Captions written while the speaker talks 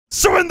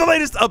So in the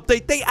latest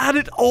update, they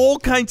added all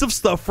kinds of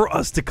stuff for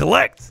us to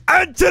collect.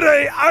 And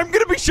today, I'm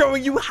going to be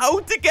showing you how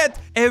to get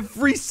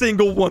every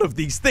single one of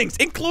these things,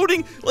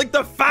 including like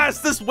the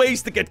fastest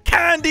ways to get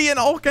candy and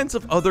all kinds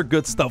of other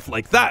good stuff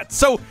like that.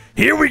 So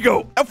here we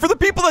go. And for the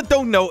people that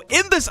don't know,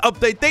 in this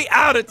update, they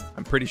added,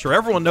 I'm pretty sure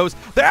everyone knows,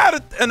 they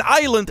added an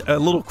island, a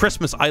little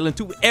Christmas island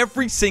to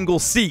every single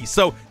sea.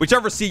 So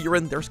whichever sea you're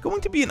in, there's going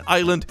to be an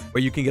island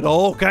where you can get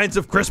all kinds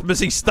of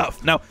Christmassy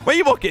stuff. Now, when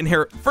you walk in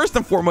here, first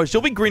and foremost,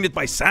 you'll be greeted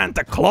by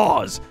Santa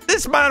Claus.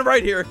 This man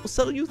right here will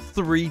sell you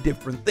 3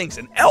 different things.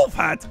 An elf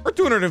hat for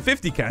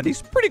 250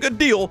 candies, pretty good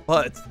deal.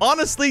 But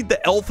honestly,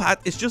 the elf hat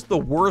is just the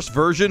worst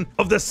version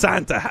of the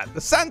Santa hat.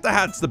 The Santa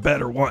hat's the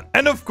better one.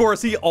 And of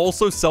course, he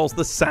also sells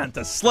the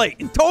Santa sleigh.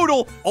 In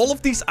total, all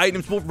of these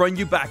items will run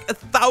you back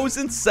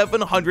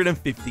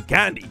 1,750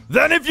 candy.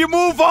 Then if you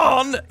move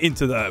on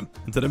into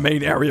the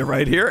main area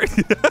right here,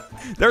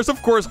 there's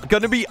of course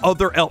going to be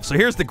other elves. So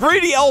here's the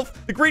greedy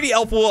elf. The greedy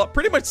elf will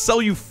pretty much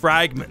sell you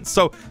fragments.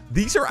 So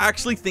these are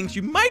actually things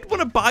you might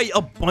want to buy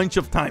a bunch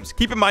of times.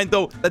 Keep in mind,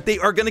 though, that they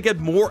are going to get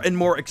more and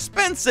more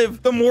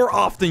expensive the more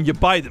often you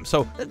buy them.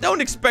 So don't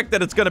expect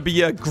that it's going to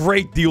be a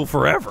great deal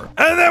forever.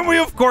 And then we,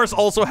 of course,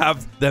 also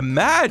have the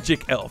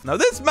magic elf. Now,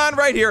 this man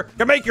right here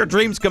can make your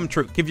dreams come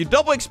true. Give you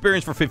double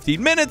experience for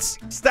 15 minutes,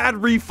 stat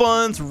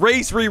refunds,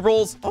 race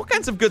rerolls, all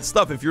kinds of good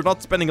stuff if you're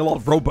not spending a lot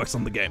of Robux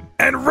on the game.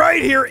 And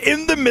right here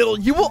in the middle,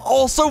 you will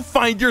also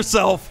find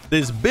yourself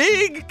this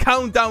big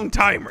countdown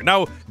timer.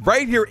 Now,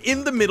 right here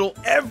in the middle,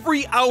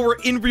 every hour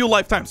in real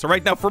life time. So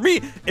right now for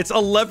me, it's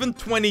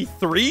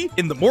 11:23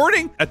 in the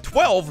morning. At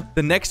 12,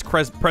 the next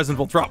present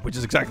will drop, which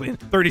is exactly in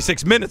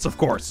 36 minutes, of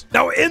course.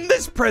 Now in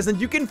this present,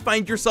 you can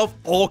find yourself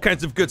all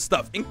kinds of good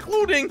stuff,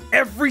 including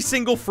every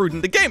single fruit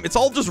in the game. It's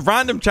all just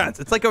random chance.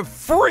 It's like a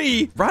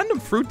free random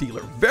fruit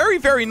dealer. Very,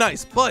 very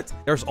nice. But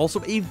there's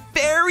also a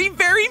very,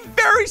 very,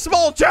 very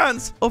small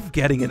chance of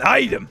getting an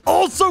item,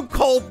 also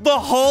called the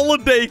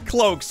holiday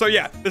cloak. So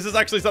yeah, this is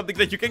actually something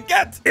that you can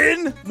get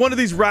in one of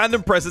these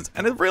random presents,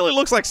 and it really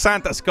looks like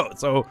Santa's coat.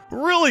 So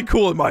really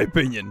cool in my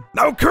opinion.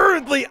 Now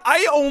currently,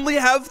 I only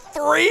have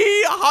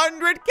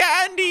 300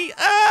 candy.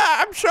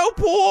 I'm so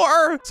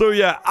poor. So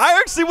yeah, I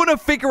actually want to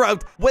figure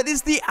out what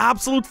is the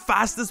absolute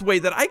fastest way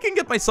that I can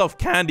get myself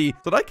candy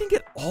so that I can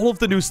get all of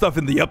the new stuff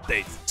in the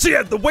update. So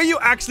yeah, the way you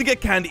actually get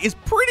candy is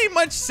pretty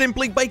much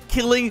simply by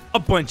killing a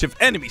bunch of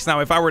enemies. Now,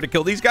 if I were to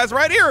kill these guys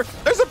right here,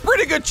 there's a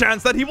pretty good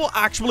chance that he will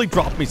actually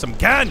drop me some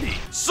candy.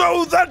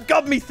 So that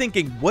got me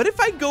thinking, what if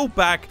I go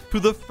back to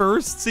the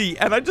first sea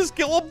and I just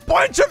kill a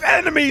bunch of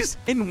enemies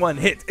in one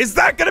hit? Is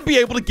that gonna be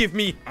able to give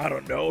me, I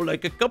don't know,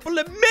 like a couple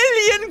of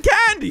million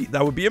candy?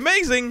 That would be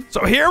amazing.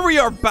 So here we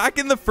are back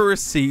in the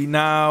first sea.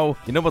 Now,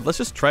 you know what? Let's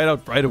just try it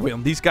out right away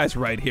on these guys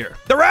right here.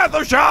 The Wrath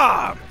of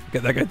Shah! Okay,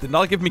 that guy did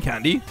not give me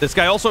candy. This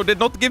guy also did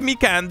not give me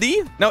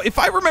candy. Now, if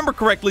I remember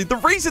correctly, the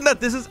reason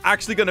that this is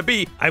actually going to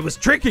be, I was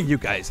tricking you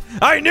guys.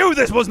 I knew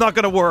this was not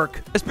going to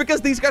work. It's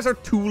because these guys are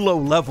too low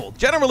level.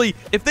 Generally,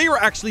 if they were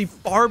actually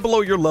far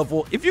below your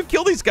level, if you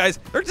kill these guys,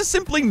 they're just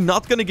simply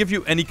not going to give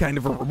you any kind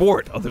of a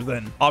reward other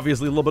than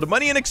obviously a little bit of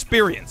money and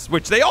experience,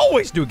 which they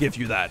always do give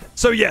you that.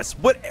 So yes,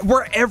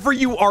 wherever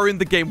you are in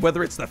the game,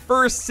 whether it's the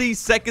first sea,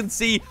 second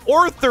sea,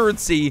 or third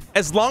sea,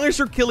 as long as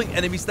you're killing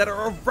enemies that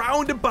are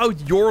around about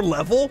your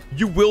level,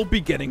 you will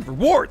be getting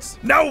rewards.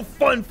 Now,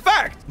 fun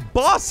fact,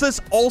 bosses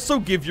also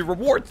give you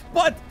rewards,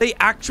 but they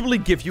actually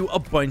give you a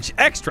bunch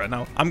extra.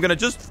 Now, I'm gonna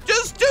just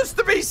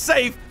to be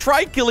safe,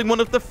 try killing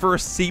one of the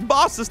first sea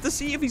bosses to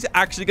see if he's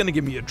actually gonna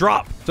give me a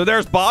drop. So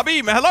there's Bobby.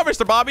 Hello,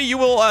 Mr. Bobby. You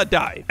will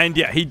die. And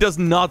yeah, he does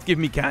not give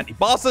me candy.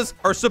 Bosses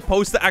are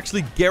supposed to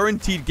actually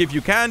guaranteed give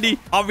you candy.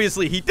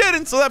 Obviously, he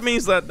didn't, so that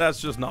means that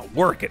that's just not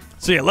working.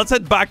 So yeah, let's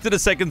head back to the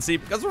second sea,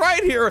 because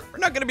right here, we're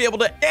not gonna be able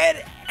to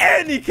get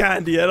any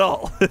candy at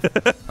all.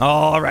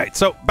 All right,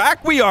 so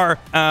back we are.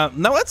 Now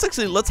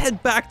let's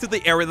head back to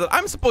the area that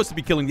I'm supposed to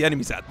be killing the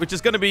enemies at, which is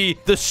going to be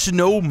the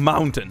Snow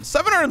Mountain,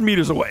 700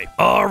 meters away.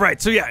 All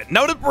right, so yeah,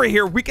 now that we're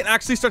here, we can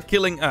actually start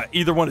killing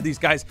either one of these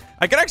guys.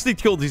 I can actually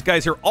kill these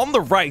guys here on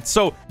the right,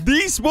 so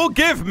these will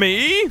give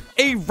me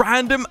a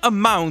random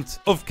amount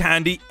of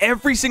candy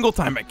every single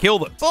time I kill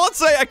them. So let's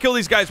say I kill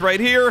these guys right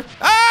here.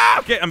 Ah,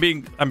 okay, I'm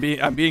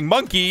being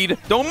monkeyed.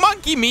 Don't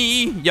monkey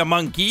me, you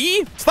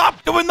monkey.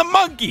 Stop doing the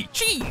monkey.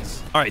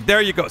 Jeez. All right,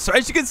 there you go. So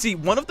as you can see,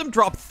 one of them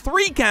dropped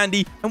 3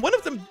 candy and one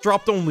of them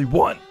dropped only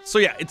 1. So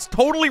yeah, it's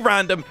totally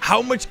random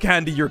how much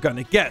candy you're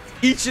gonna get.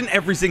 Each and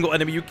every single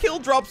enemy you kill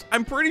drops,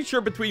 I'm pretty sure,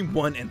 between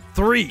 1 and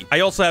 3. I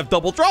also have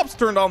double drops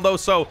turned on though,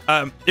 so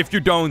if you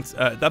don't,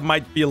 that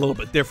might be a little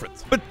bit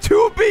different. But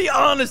to be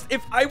honest,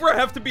 if I were to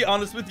have to be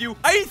honest with you,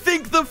 I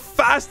think the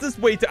fastest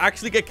way to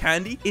actually get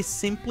candy is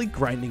simply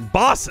grinding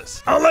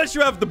bosses. Unless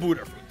you have the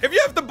Buddha fruit. If you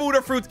have the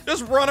Buddha fruit,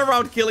 just run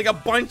around killing a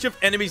bunch of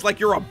enemies like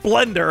you're a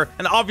blender,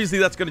 and obviously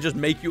that's going to just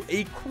make you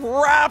a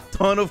crap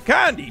ton of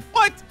candy.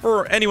 But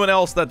for anyone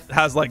else that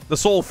has like the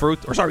soul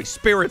fruit, or sorry,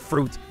 spirit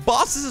fruit,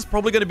 bosses is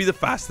probably going to be the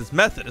fastest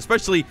method,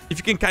 especially if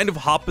you can kind of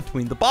hop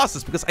between the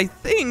bosses, because I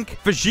think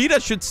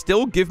Vegeta should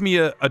still give me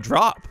a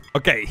drop.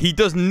 Okay, he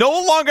does no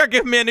longer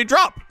give me any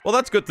drop. Well,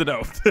 that's good to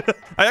know.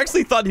 I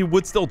actually thought he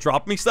would still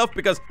drop me stuff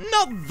because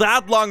not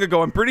that long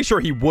ago, I'm pretty sure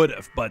he would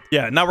have. But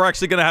yeah, now we're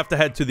actually going to have to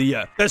head to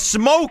the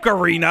smoke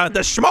arena,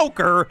 the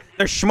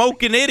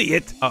smoking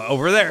idiot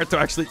over there to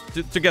actually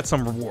to get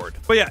some reward.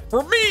 But yeah,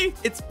 for me,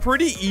 it's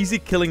pretty easy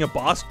killing a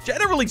boss.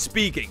 Generally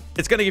speaking,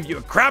 it's going to give you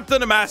a crap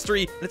ton of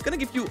mastery, and it's going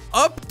to give you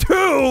up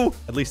to,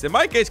 at least in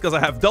my case, because I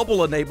have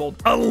double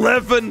enabled,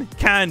 11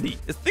 candy.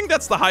 I think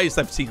that's the highest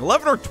I've seen,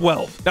 11 or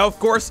 12. Now, of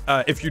course,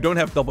 if you don't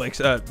have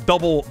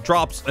double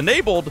drops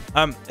enabled,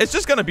 it's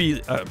just going to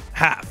be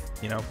half.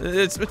 You know,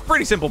 it's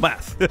pretty simple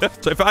math.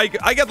 So if I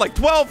get like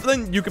 12,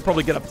 then you could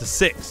probably get up to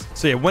 6.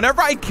 So yeah,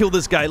 whenever I kill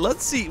this guy,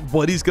 let's see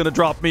what he's gonna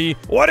drop me.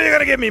 What are you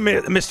gonna give me,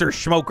 Mr.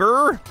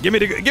 Smoker? Give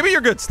me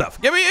your good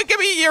stuff. Give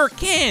me your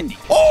candy.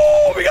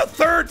 Oh, we got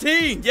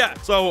 13. Yeah.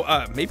 So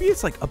maybe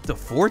it's like up to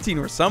 14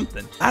 or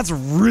something. That's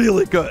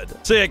really good.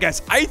 So yeah,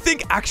 guys, I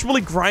think actually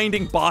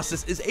grinding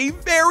bosses is a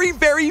very,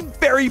 very,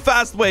 very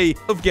fast way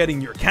of getting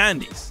your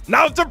candies.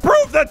 Now to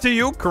prove that to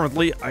you,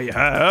 currently I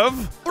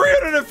have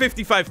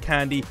 355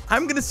 candy.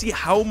 I'm gonna see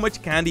how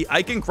much candy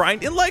I can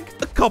grind in like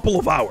a couple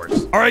of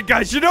hours. All right,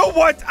 guys, you know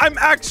what? I'm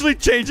actually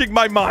changing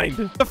my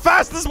mind. The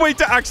fastest way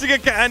to actually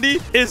get candy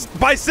is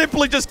by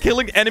simply just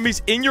killing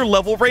enemies in your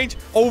level range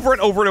over and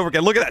over and over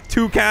again. Look at that.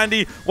 2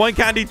 candy, 1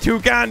 candy, 2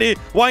 candy,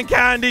 1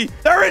 candy.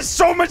 There is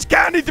so much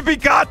candy to be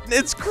gotten.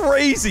 It's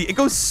crazy. It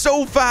goes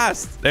so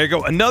fast. There you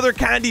go. Another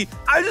candy.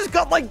 I just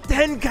got like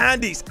 10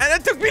 candies, and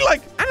it took me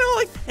like, I don't know,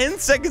 like 10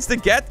 seconds to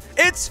get.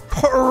 It's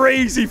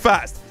crazy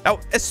fast. Now,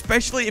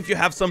 especially if you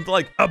have something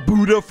like a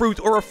Buddha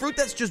fruit or a fruit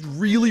that's just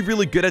really,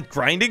 really good at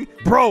grinding,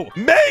 bro,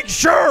 make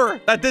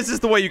sure that this is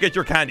the way you get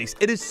your candies.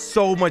 It is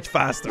so much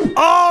faster.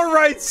 All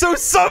right, so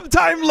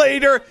sometime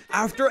later,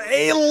 after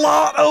a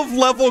lot of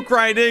level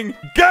grinding,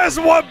 guess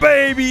what,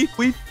 baby?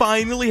 We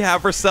finally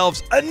have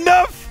ourselves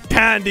enough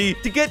candy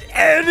to get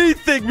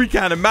anything we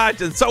can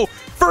imagine. So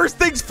first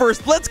things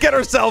first, let's get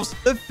ourselves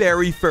the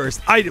very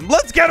first item.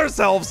 Let's get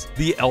ourselves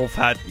the elf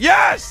hat.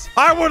 Yes,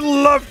 I would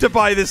love to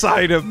buy this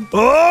item.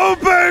 Oh,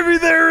 baby,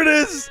 there it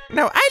is.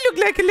 Now, I look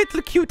like a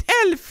little cute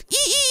elf.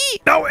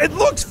 Now, it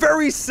looks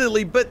very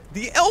silly, but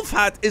the elf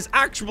hat is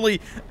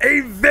actually a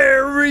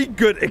very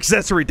good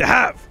accessory to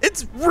have.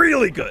 It's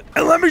really good.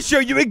 And let me show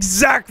you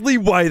exactly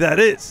why that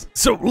is.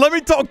 So let me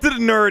talk to the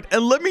nerd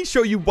and let me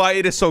show you why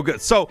it is so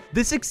good. So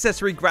this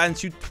accessory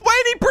grants you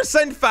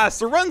 20%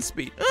 faster run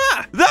speed.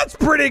 That's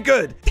pretty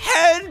good.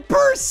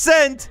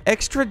 10%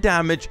 extra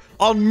damage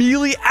on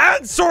melee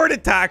and sword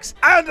attacks,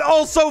 and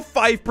also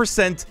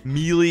 5%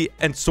 melee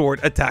and sword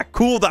attack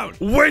cooldown,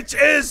 which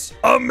is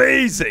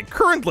amazing.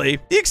 Currently,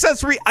 the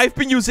accessory I've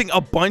been using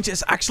a bunch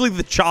is actually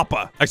the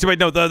choppa. Actually, wait,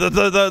 no,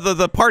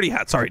 the party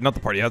hat. Sorry, not the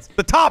party hats.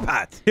 The top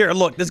hat. Here,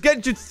 look, this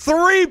gets you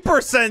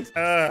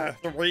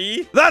 3%.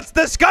 3? That's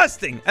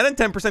disgusting. And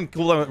then 10%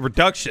 cooldown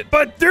reduction.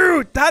 But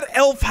dude, that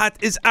elf hat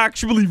is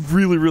actually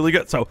really, really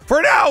good. So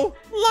for now,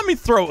 let me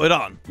throw it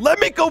on. Let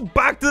me go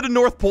back to the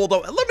North Pole,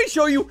 though, and let me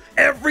show you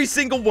every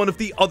single one of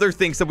the other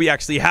things that we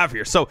actually have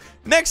here. So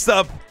next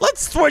up,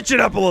 let's switch it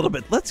up a little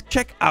bit. Let's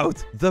check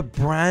out the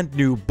brand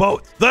new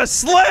boat, the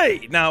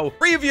sleigh. Now,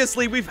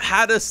 previously, we've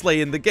had a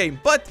sleigh in the game,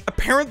 but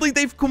apparently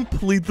they've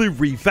completely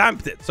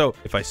revamped it. So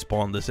if I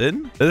spawn this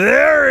in,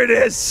 there it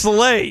is,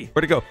 sleigh.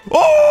 Where'd it go?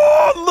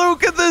 Oh,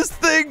 look at this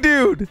thing,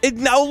 dude. It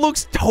now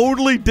looks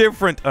totally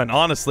different. And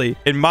honestly,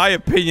 in my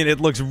opinion, it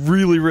looks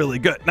really, really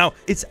good. Now,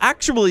 it's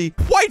actually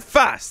quite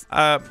fast.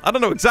 I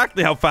don't know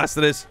exactly how fast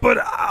it is, but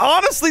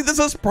honestly, this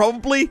is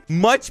probably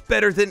much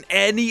better than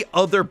any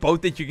other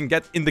boat that you can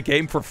get in the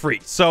game for free.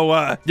 So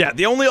yeah,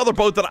 the only other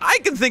boat that I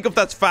can think of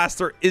that's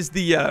faster is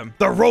the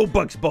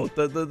Roblox boat,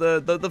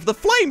 the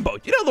flame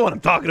boat. You know the one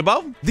I'm talking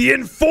about, the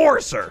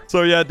Enforcer.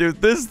 So yeah,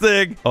 dude, this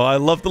thing. Oh, I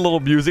love the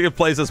little music it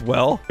plays as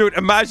well, dude.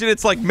 Imagine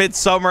it's like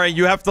midsummer and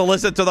you have to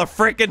listen to the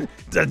freaking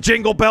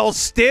jingle bells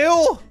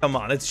still. Come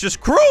on, it's just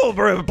cruel,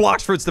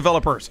 Blox Fruits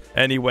developers.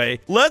 Anyway,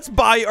 let's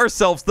buy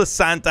ourselves the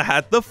Santa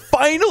hat, the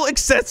final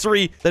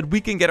accessory that we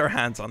can get our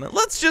hands on. And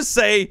let's just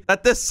say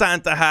that this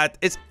Santa hat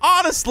is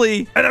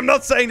honestly, and I'm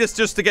not saying this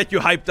just to get you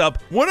hyped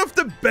up, one of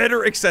the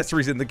better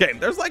accessories in the game.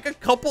 There's like a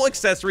couple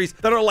accessories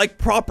that are like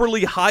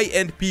properly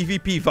high-end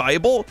PvP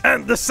viable,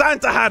 and the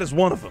Santa hat is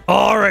one of them.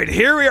 All right,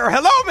 here we are.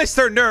 Hello,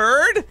 Mr.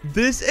 Nerd.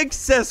 This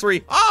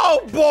accessory,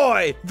 oh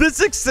boy,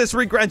 this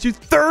accessory grants you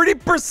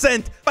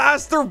 30%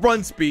 faster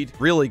run speed.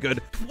 Really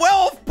good.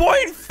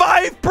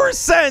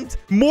 12.5%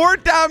 more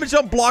damage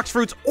on Blox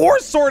Fruits or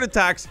sword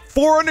attacks,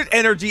 400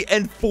 energy,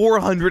 and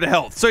 400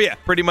 health. So yeah,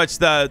 pretty much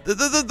the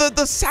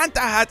Santa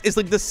hat is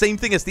like the same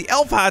thing as the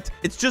elf hat.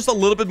 It's just a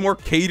little bit more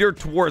catered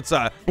towards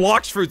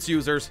Blox Fruits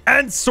users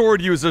and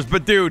sword users.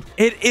 But dude,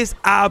 it is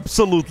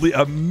absolutely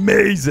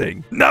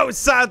amazing. Now,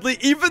 sadly,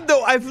 even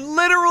though I've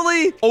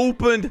literally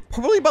opened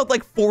probably about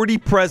like 40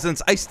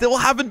 presents, I still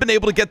haven't been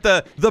able to get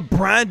the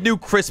brand new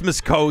Christmas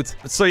code.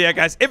 So yeah,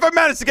 guys, if I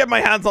manage to get my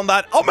hands on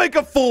that, I'll make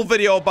a full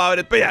video about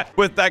it. But yeah,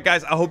 with that,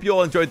 guys, I hope you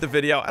all enjoyed the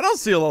video, and I'll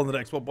see you all in the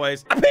next one,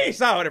 boys. Peace!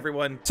 Peace out,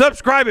 everyone.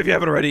 Subscribe if you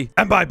haven't already.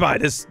 And bye-bye.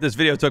 This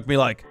video took me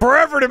like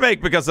forever to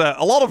make because a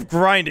lot of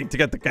grinding to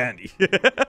get the candy.